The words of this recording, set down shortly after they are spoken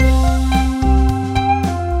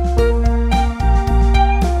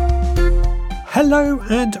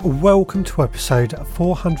and welcome to episode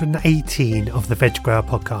 418 of the Veg Grower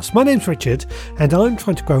Podcast. My name's Richard and I'm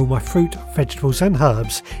trying to grow my fruit, vegetables and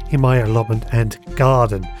herbs in my allotment and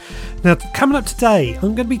garden. Now, coming up today,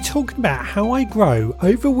 I'm going to be talking about how I grow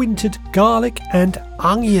overwintered garlic and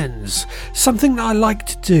onions, something that I like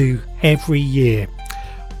to do every year.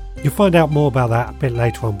 You'll find out more about that a bit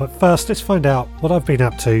later on, but first let's find out what I've been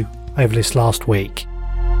up to over this last week.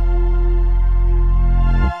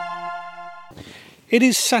 It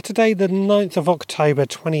is Saturday the 9th of October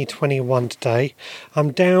 2021 today.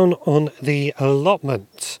 I'm down on the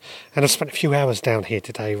allotment and I've spent a few hours down here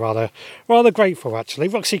today, rather grateful actually.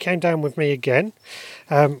 Roxy came down with me again,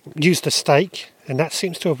 used a stake, and that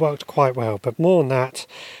seems to have worked quite well, but more on that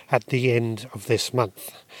at the end of this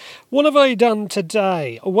month. What have I done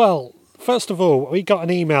today? Well, first of all, we got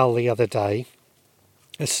an email the other day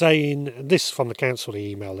saying, this from the council,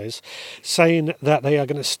 the email is, saying that they are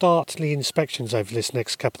going to start the inspections over this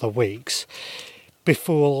next couple of weeks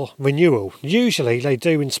before renewal. Usually they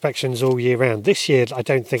do inspections all year round. This year I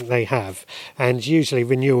don't think they have, and usually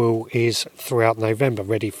renewal is throughout November,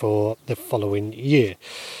 ready for the following year.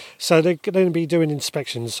 So they're going to be doing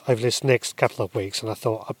inspections over this next couple of weeks, and I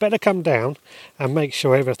thought I'd better come down and make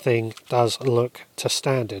sure everything does look to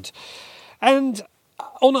standard. And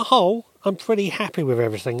on a whole, I'm pretty happy with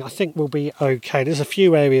everything. I think we'll be okay. There's a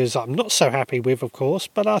few areas I'm not so happy with, of course,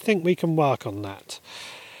 but I think we can work on that.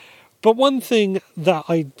 But one thing that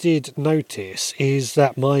I did notice is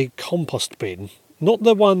that my compost bin, not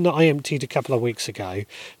the one that I emptied a couple of weeks ago,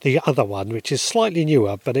 the other one, which is slightly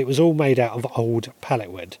newer, but it was all made out of old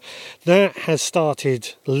pallet wood, that has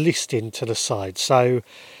started listing to the side. So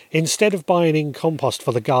instead of buying in compost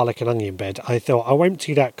for the garlic and onion bed, I thought I'll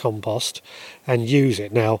empty that compost and use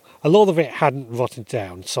it. Now, a lot of it hadn't rotted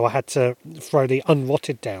down, so I had to throw the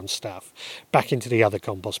unrotted down stuff back into the other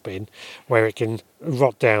compost bin where it can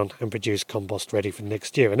rot down and produce compost ready for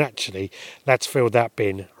next year. And actually, that's filled that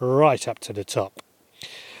bin right up to the top.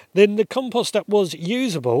 Then the compost that was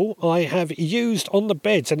usable, I have used on the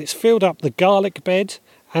beds, and it's filled up the garlic bed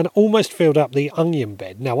and almost filled up the onion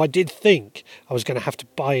bed. Now, I did think I was going to have to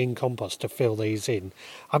buy in compost to fill these in.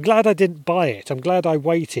 I'm glad I didn't buy it. I'm glad I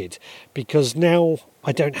waited, because now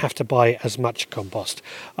I don't have to buy as much compost.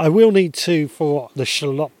 I will need to for the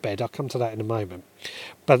shallot bed. I'll come to that in a moment.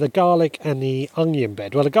 But the garlic and the onion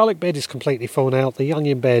bed, well, the garlic bed is completely full out. The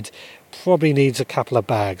onion bed probably needs a couple of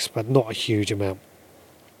bags, but not a huge amount.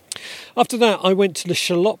 After that, I went to the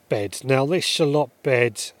shallot bed. Now, this shallot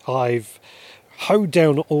bed, I've hoed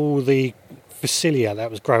down all the phacelia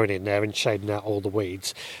that was growing in there and shading out all the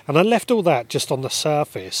weeds, and I left all that just on the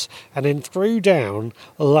surface, and then threw down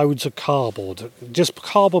loads of cardboard, just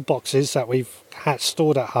cardboard boxes that we've had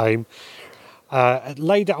stored at home,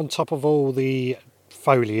 laid it on top of all the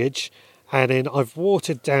foliage, and then I've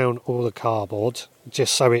watered down all the cardboard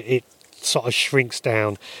just so it sort of shrinks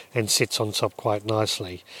down and sits on top quite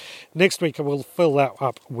nicely. Next week I will fill that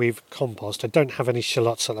up with compost. I don't have any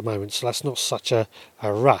shallots at the moment, so that's not such a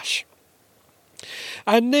rush.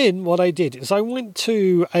 And then what I did is I went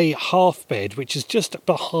to a half bed which is just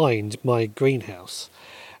behind my greenhouse,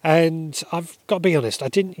 and I've got to be honest, I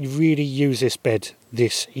didn't really use this bed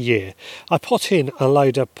this year. I put in a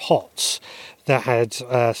load of pots that had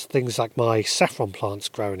things like my saffron plants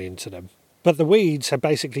growing into them. But the weeds have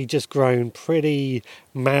basically just grown pretty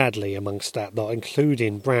madly amongst that lot,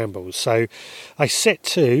 including brambles. So I set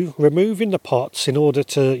to removing the pots in order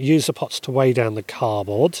to use the pots to weigh down the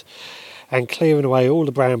cardboard and clearing away all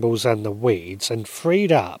the brambles and the weeds, and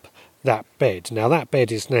freed up that bed. Now, that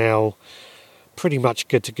bed is now pretty much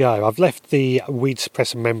good to go. I've left the weed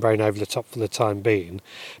suppressor membrane over the top for the time being,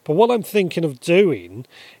 but what I'm thinking of doing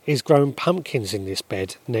is growing pumpkins in this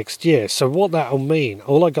bed next year. So what that'll mean,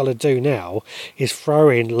 all I got to do now is throw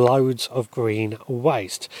in loads of green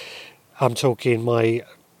waste. I'm talking my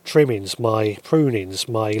trimmings, my prunings,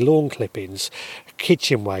 my lawn clippings,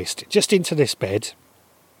 kitchen waste, just into this bed.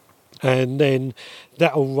 And then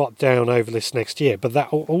that'll rot down over this next year. But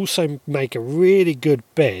that'll also make a really good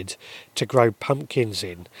bed to grow pumpkins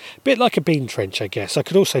in. A bit like a bean trench, I guess. I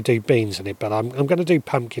could also do beans in it, but I'm going to do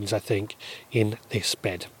pumpkins, I think, in this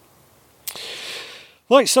bed.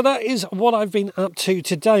 Right, so that is what I've been up to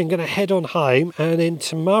today. I'm going to head on home, and then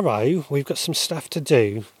tomorrow we've got some stuff to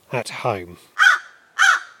do at home.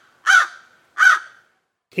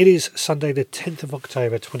 It is Sunday the 10th of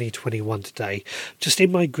October 2021 today, just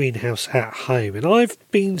in my greenhouse at home, and I've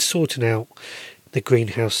been sorting out the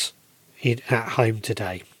greenhouse at home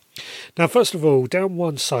today. Now, first of all, down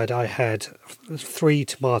one side I had 3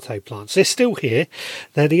 tomato plants. They're still here.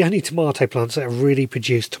 They're the only tomato plants that really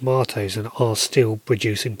produce tomatoes and are still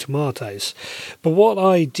producing tomatoes. But what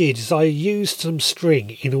I did is I used some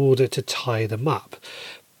string in order to tie them up.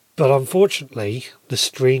 But unfortunately, the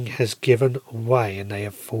string has given way and they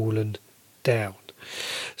have fallen down.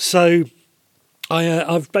 So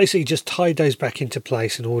I've basically just tied those back into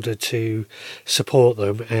place in order to support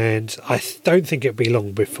them, and I don't think it'll be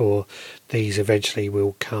long before these eventually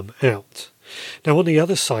will come out. Now, on the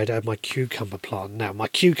other side, I have my cucumber plant. Now, my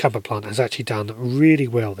cucumber plant has actually done really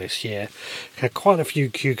well this year. Had quite a few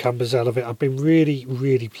cucumbers out of it. I've been really,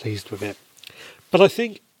 really pleased with it. But I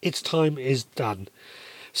think its time is done.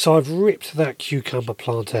 So I've ripped that cucumber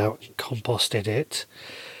plant out and composted it.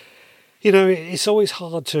 You know, it's always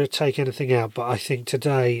hard to take anything out, but I think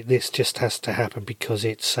today this just has to happen because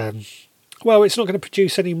it's, it's not going to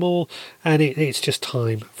produce any more, and it's just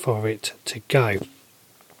time for it to go.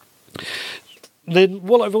 Then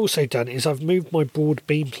what I've also done is I've moved my broad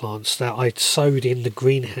bean plants that I'd sowed in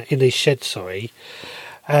the shed,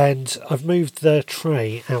 and I've moved the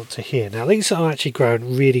tray out to here. Now these are actually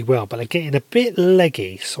growing really well, but they're getting a bit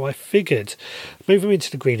leggy, so I figured move them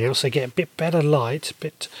into the greenhouse. They get a bit better light, a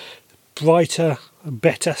bit brighter,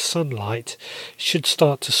 better sunlight, should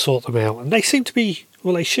start to sort them out. And they seem to be,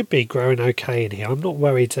 well, they should be growing okay in here. I'm not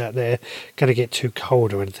worried that they're going to get too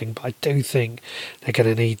cold or anything, but I do think they're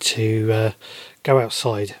going to need to go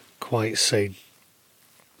outside quite soon.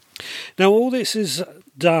 Now, all this has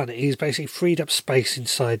done is basically freed up space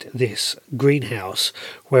inside this greenhouse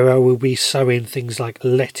where I will be sowing things like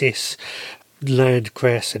lettuce, land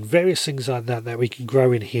cress and various things like that we can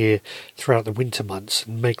grow in here throughout the winter months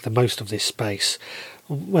and make the most of this space.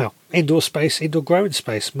 Well, indoor growing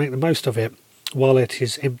space, make the most of it while it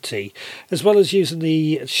is empty, as well as using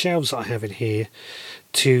the shelves that I have in here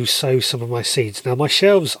to sow some of my seeds. Now, my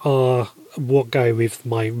shelves are what go with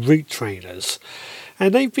my root trainers,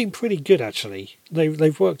 and they've been pretty good actually.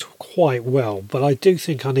 They've worked quite well, but I do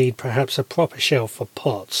think I need perhaps a proper shelf for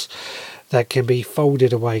pots that can be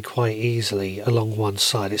folded away quite easily along one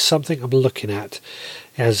side. It's something I'm looking at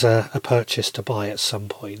as a purchase to buy at some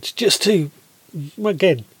point, just to,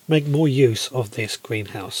 again, make more use of this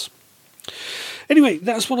greenhouse. Anyway,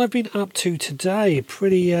 that's what I've been up to today.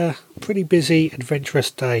 Pretty busy, adventurous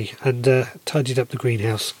day, and tidied up the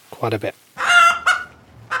greenhouse quite a bit.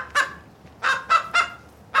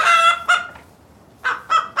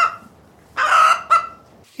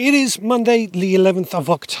 It is Monday the 11th of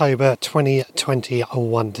October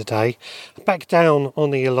 2021 today. Back down on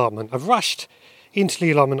the allotment. I've rushed into the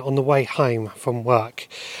allotment on the way home from work,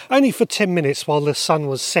 only for 10 minutes while the sun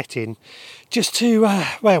was setting, just to,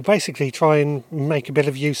 basically try and make a bit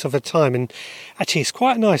of use of the time. And actually it's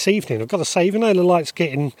quite a nice evening, I've got to say, even though the light's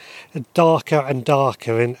getting darker and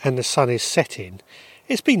darker and the sun is setting,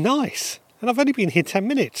 it's been nice. And I've only been here 10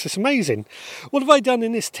 minutes. It's amazing. What have I done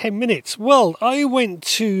in this 10 minutes? Well, I went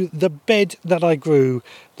to the bed that I grew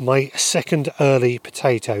my second early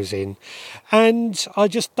potatoes in, and I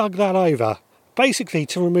just dug that over, basically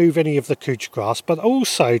to remove any of the couch grass, but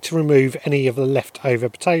also to remove any of the leftover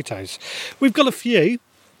potatoes. We've got a few,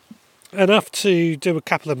 enough to do a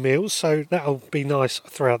couple of meals, so that'll be nice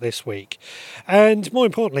throughout this week. And more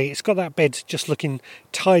importantly, it's got that bed just looking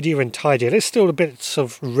tidier and tidier. There's still a bit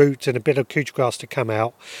of root and a bit of couch grass to come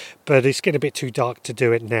out, but it's getting a bit too dark to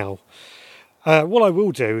do it now. What I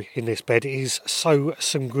will do in this bed is sow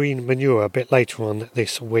some green manure a bit later on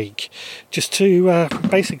this week, just to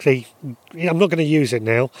basically, I'm not going to use it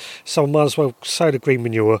now, so I might as well sow the green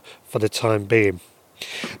manure for the time being.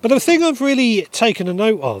 But the thing I've really taken a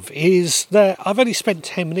note of is that I've only spent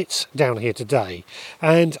 10 minutes down here today,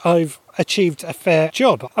 and I've achieved a fair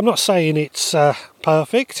job. I'm not saying it's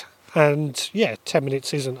perfect, and 10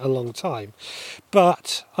 minutes isn't a long time,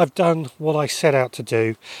 but I've done what I set out to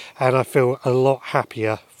do, and I feel a lot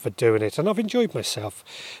happier for doing it, and I've enjoyed myself.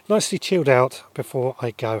 Nicely chilled out before I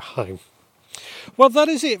go home. Well, that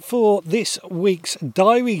is it for this week's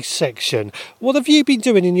diary section. What have you been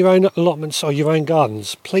doing in your own allotments or your own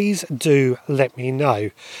gardens? Please do let me know.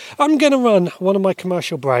 I'm going to run one of my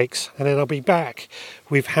commercial breaks, and then I'll be back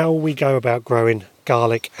with how we go about growing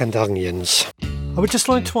garlic and onions. I would just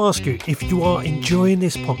like to ask you, if you are enjoying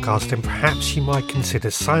this podcast, then perhaps you might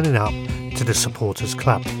consider signing up to the Supporters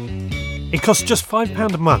Club. It costs just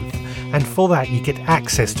 £5 a month, and for that you get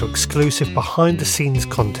access to exclusive behind-the-scenes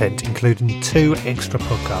content, including 2 extra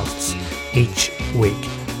podcasts each week,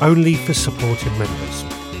 only for supporting members.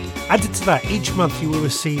 Added to that, each month you will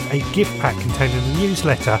receive a gift pack containing a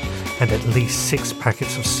newsletter and at least 6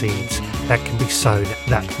 packets of seeds that can be sown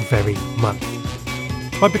that very month.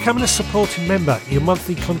 By becoming a supporting member, your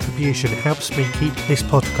monthly contribution helps me keep this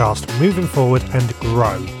podcast moving forward and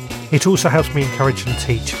grow. It also helps me encourage and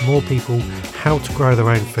teach more people how to grow their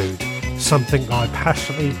own food, something I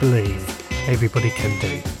passionately believe everybody can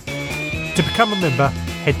do. To become a member,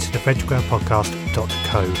 head to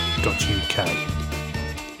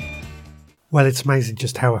theveggrowerpodcast.co.uk. Well, it's amazing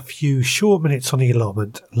just how a few short minutes on the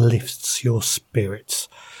allotment lifts your spirits.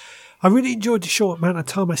 I really enjoyed the short amount of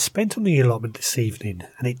time I spent on the allotment this evening,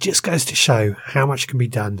 and it just goes to show how much can be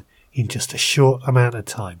done in just a short amount of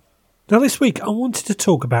time. Now this week I wanted to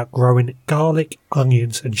talk about growing garlic,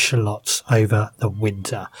 onions and shallots over the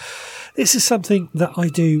winter. This is something that I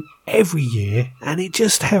do every year, and it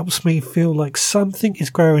just helps me feel like something is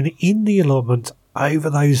growing in the allotment over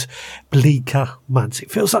those bleaker months. It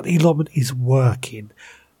feels like the allotment is working.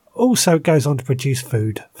 Also, it goes on to produce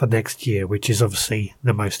food for next year, which is obviously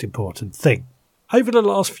the most important thing. Over the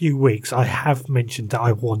last few weeks, I have mentioned that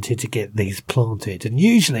I wanted to get these planted, and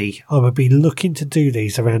usually I would be looking to do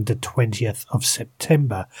these around the 20th of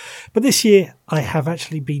September. But this year, I have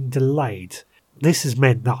actually been delayed. This has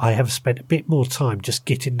meant that I have spent a bit more time just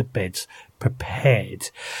getting the beds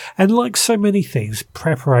prepared. And like so many things,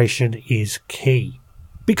 preparation is key.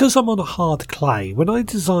 Because I'm on a hard clay, when I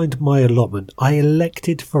designed my allotment, I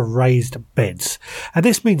elected for raised beds. And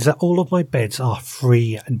this means that all of my beds are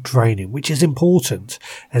free draining, which is important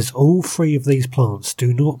as all three of these plants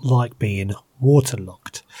do not like being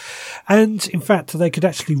waterlogged. And in fact, they could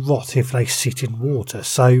actually rot if they sit in water.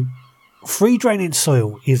 So free draining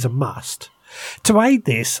soil is a must. To aid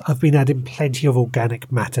this, I've been adding plenty of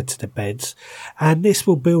organic matter to the beds, and this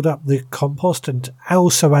will build up the compost and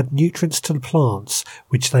also add nutrients to the plants,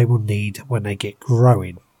 which they will need when they get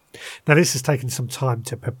growing. Now this has taken some time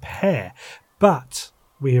to prepare, but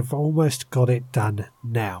we have almost got it done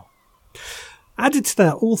now. Added to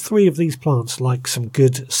that, all three of these plants like some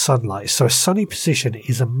good sunlight, so a sunny position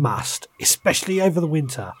is a must, especially over the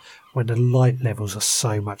winter when the light levels are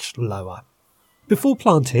so much lower. Before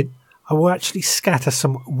planting, I will actually scatter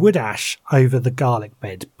some wood ash over the garlic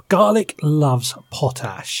bed. Garlic loves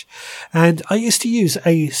potash, and I used to use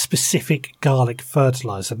a specific garlic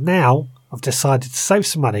fertiliser. Now I've decided to save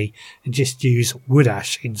some money and just use wood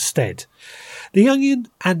ash instead. The onion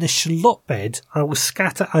and the shallot bed I will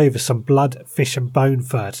scatter over some blood, fish and bone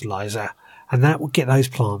fertiliser, and that will get those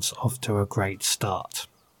plants off to a great start.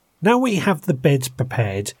 Now we have the beds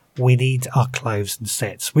prepared, we need our cloves and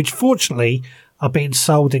sets, which fortunately are being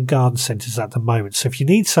sold in garden centres at the moment. So if you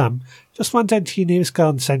need some, just run down to your nearest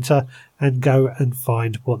garden centre and go and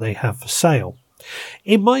find what they have for sale.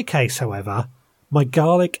 In my case, however, my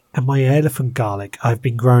garlic and my elephant garlic I've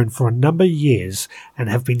been growing for a number of years and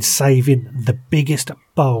have been saving the biggest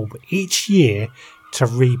bulb each year to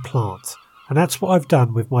replant. And that's what I've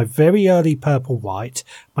done with my very early purple white,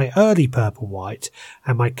 my early purple white,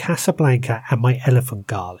 and my Casablanca and my elephant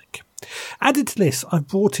garlic. Added to this, I've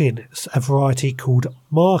brought in a variety called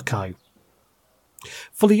Marco.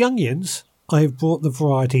 For the onions, I've brought the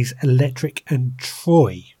varieties Electric and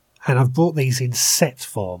Troy, and I've brought these in set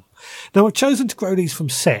form. Now I've chosen to grow these from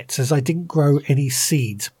sets as I didn't grow any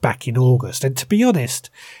seeds back in August, and to be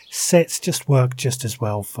honest, sets just work just as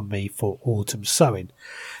well for me for autumn sowing.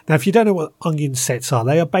 Now if you don't know what onion sets are,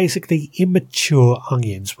 they are basically immature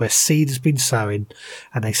onions where seed has been sown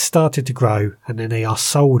and they started to grow and then they are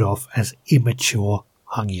sold off as immature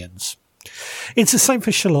onions. It's the same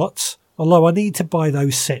for shallots, although I need to buy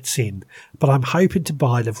those sets in, but I'm hoping to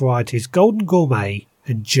buy the varieties Golden Gourmet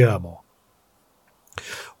and Germor.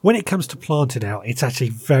 When it comes to planting out, it's actually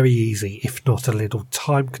very easy, if not a little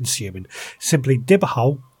time consuming. Simply dib a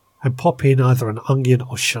hole and pop in either an onion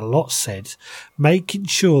or shallot set, making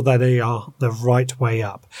sure that they are the right way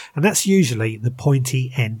up, and that's usually the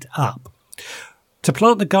pointy end up. To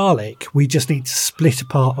plant the garlic, we just need to split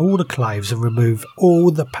apart all the cloves and remove all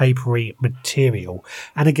the papery material,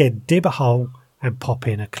 and again dib a hole and pop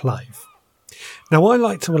in a clove. Now I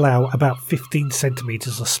like to allow about 15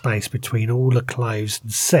 centimetres of space between all the cloves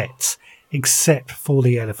and sets, except for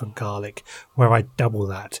the elephant garlic, where I double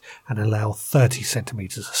that and allow 30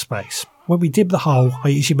 centimetres of space. When we dib the hole, I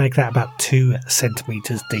usually make that about 2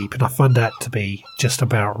 centimetres deep, and I find that to be just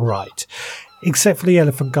about right. Except for the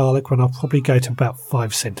elephant garlic, when I'll probably go to about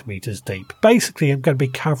 5 centimetres deep. Basically, I'm going to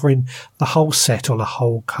be covering the whole set or the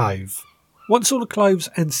whole cove. Once all the cloves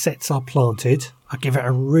and sets are planted, I give it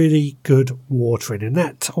a really good watering, and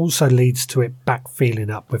that also leads to it back filling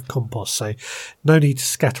up with compost, so no need to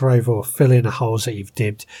scatter over or fill in the holes that you've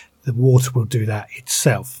dibbed. The water will do that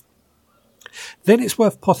itself. Then it's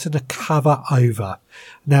worth potting a cover over.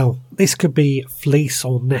 Now, this could be fleece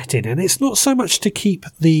or netting, and it's not so much to keep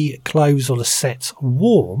the cloves or the sets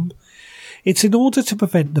warm, it's in order to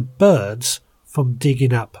prevent the birds from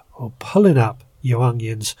digging up or pulling up your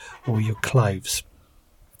onions or your cloves.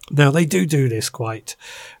 Now, they do this quite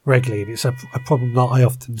regularly, and it's a problem that I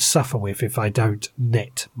often suffer with if I don't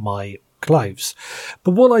net my cloves.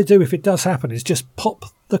 But what I do if it does happen is just pop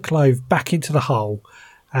the clove back into the hole,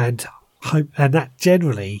 and that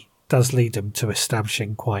generally does lead them to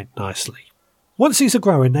establishing quite nicely. Once these are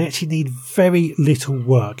growing, they actually need very little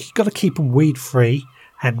work. You've got to keep them weed free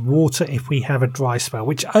and water if we have a dry spell,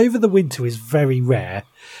 which over the winter is very rare,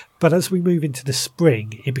 but as we move into the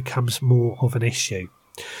spring, it becomes more of an issue.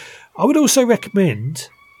 I would also recommend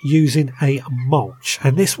using a mulch,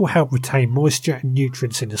 and this will help retain moisture and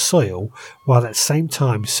nutrients in the soil while at the same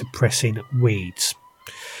time suppressing weeds.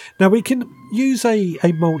 Now, we can use a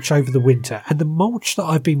mulch over the winter, and the mulch that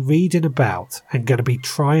I've been reading about and going to be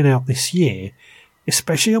trying out this year,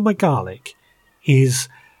 especially on my garlic, is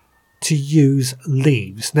to use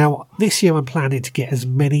leaves. Now, this year I'm planning to get as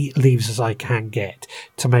many leaves as I can get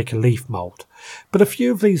to make a leaf mould. But a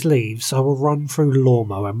few of these leaves I will run through the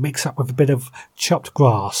lawnmower and mix up with a bit of chopped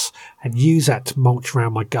grass and use that to mulch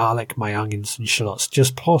around my garlic, my onions and shallots.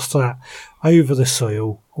 Just plaster that over the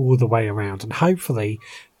soil all the way around, and hopefully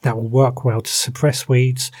that will work well to suppress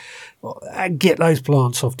weeds and get those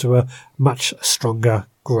plants off to a much stronger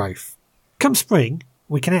growth. Come spring,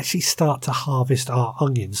 we can actually start to harvest our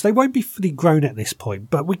onions. They won't be fully grown at this point,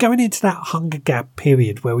 but we're going into that hunger gap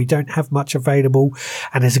period where we don't have much available,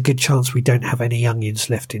 and there's a good chance we don't have any onions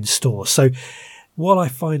left in store. So what I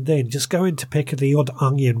find then, just going to pick the odd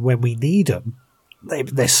onion when we need them.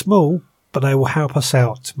 They're small, but they will help us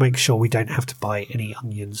out to make sure we don't have to buy any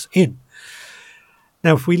onions in.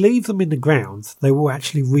 Now, if we leave them in the ground, they will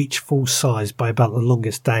actually reach full size by about the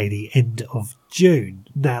longest day, the end of June.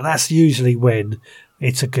 Now, that's usually when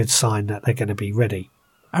it's a good sign that they're going to be ready.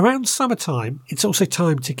 Around summertime, it's also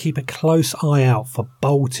time to keep a close eye out for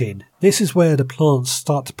bolting. This is where the plants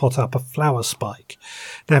start to pot up a flower spike.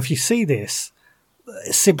 Now, if you see this,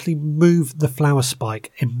 simply move the flower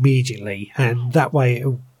spike immediately, and that way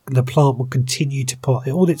the plant will continue to put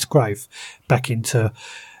all its growth back into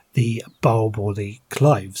the bulb or the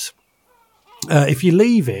cloves. If you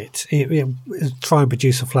leave it will try and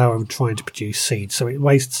produce a flower and trying to produce seeds, so it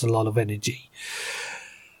wastes a lot of energy.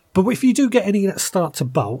 But if you do get any that start to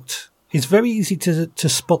bolt, it's very easy to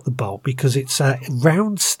spot the bolt because it's a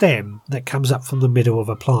round stem that comes up from the middle of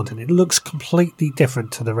a plant, and it looks completely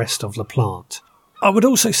different to the rest of the plant. I would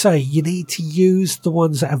also say you need to use the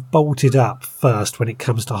ones that have bolted up first when it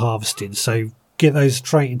comes to harvesting, so get those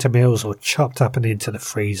straight into meals or chopped up and into the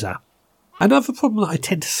freezer. Another problem that I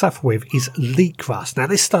tend to suffer with is leek rust. Now,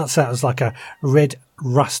 this starts out as like a red,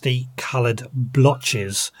 rusty coloured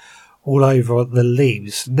blotches all over the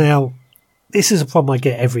leaves. Now, this is a problem I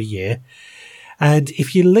get every year, and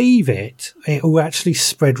if you leave it, it will actually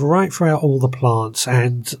spread right throughout all the plants,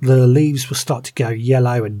 and the leaves will start to go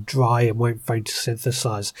yellow and dry and won't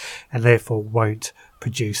photosynthesize, and therefore won't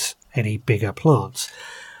produce any bigger plants.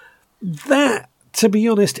 That, to be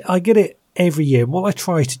honest, I get it every year. And what I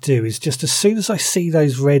try to do is just as soon as I see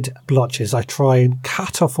those red blotches, I try and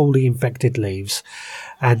cut off all the infected leaves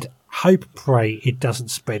and hope and pray it doesn't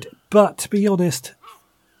spread. But to be honest,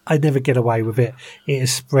 I never get away with it. It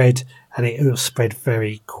is spread, and it will spread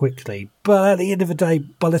very quickly. But at the end of the day,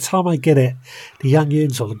 by the time I get it, the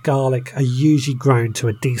onions or the garlic are usually grown to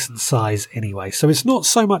a decent size anyway. So it's not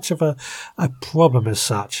so much of a problem as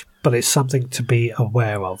such, but it's something to be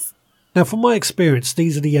aware of. Now, from my experience,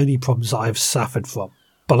 these are the only problems that I've suffered from.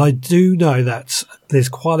 But I do know that there's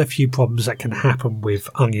quite a few problems that can happen with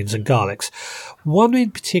onions and garlics. One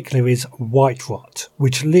in particular is white rot,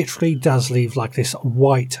 which literally does leave like this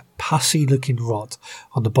white, pussy looking rot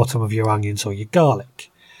on the bottom of your onions or your garlic.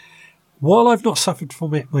 While I've not suffered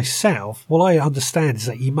from it myself, what I understand is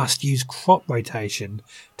that you must use crop rotation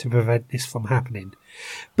to prevent this from happening.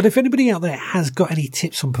 But if anybody out there has got any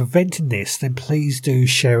tips on preventing this, then please do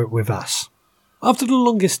share it with us. After the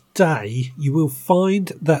longest day, you will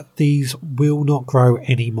find that these will not grow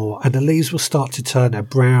anymore, and the leaves will start to turn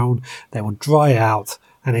brown, they will dry out,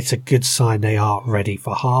 and it's a good sign they are ready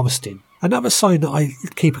for harvesting. Another sign that I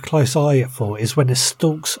keep a close eye out for is when the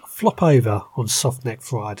stalks flop over on soft neck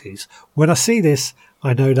varieties. When I see this,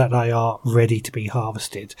 I know that they are ready to be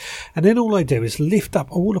harvested. And then all I do is lift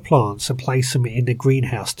up all the plants and place them in the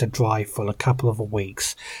greenhouse to dry for a couple of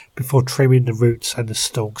weeks before trimming the roots and the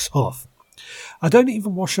stalks off. I don't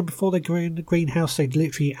even wash them before they go in the greenhouse. They're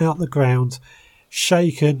literally out the ground,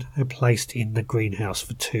 shaken and placed in the greenhouse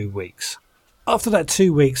for 2 weeks. After that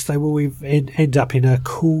 2 weeks, they will end up in a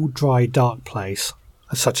cool, dry, dark place,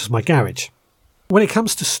 such as my garage. When it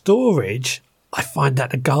comes to storage, I find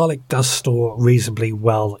that the garlic does store reasonably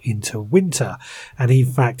well into winter, and in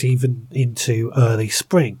fact even into early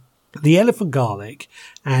spring. The elephant garlic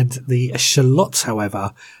and the shallots,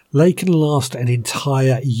 however, they can last an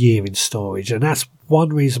entire year in storage, and that's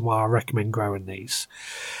one reason why I recommend growing these.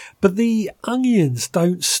 But the onions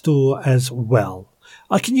don't store as well.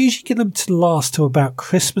 I can usually get them to last till about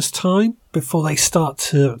Christmas time before they start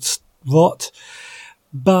to rot,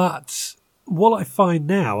 but what I find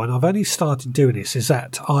now, and I've only started doing this, is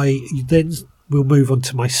that I then will move on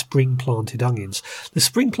to my spring planted onions. The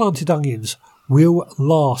spring planted onions will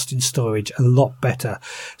last in storage a lot better.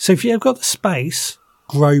 So if you've got the space,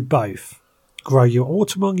 grow both. Grow your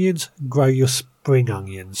autumn onions, grow your spring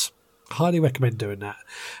onions. Highly recommend doing that,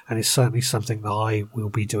 and it's certainly something that I will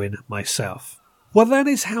be doing myself. Well, that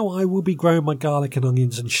is how I will be growing my garlic and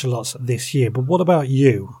onions and shallots this year. But what about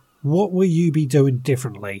you? What will you be doing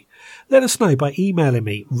differently? Let us know by emailing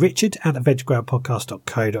me,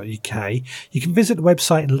 richard@theveggrowpodcast.co.uk. You can visit the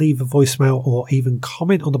website and leave a voicemail or even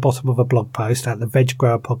comment on the bottom of a blog post at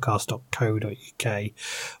theveggrowpodcast.co.uk.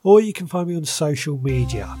 Or you can find me on social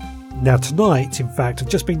media. Now tonight, in fact, I've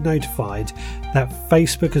just been notified that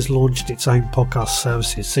Facebook has launched its own podcast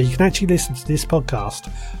services. So you can actually listen to this podcast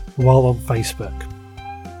while on Facebook.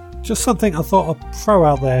 Just something I thought I'd throw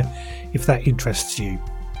out there if that interests you.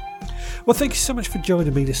 Well, thank you so much for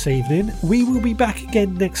joining me this evening. We will be back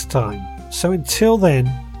again next time. So until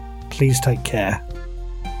then, please take care.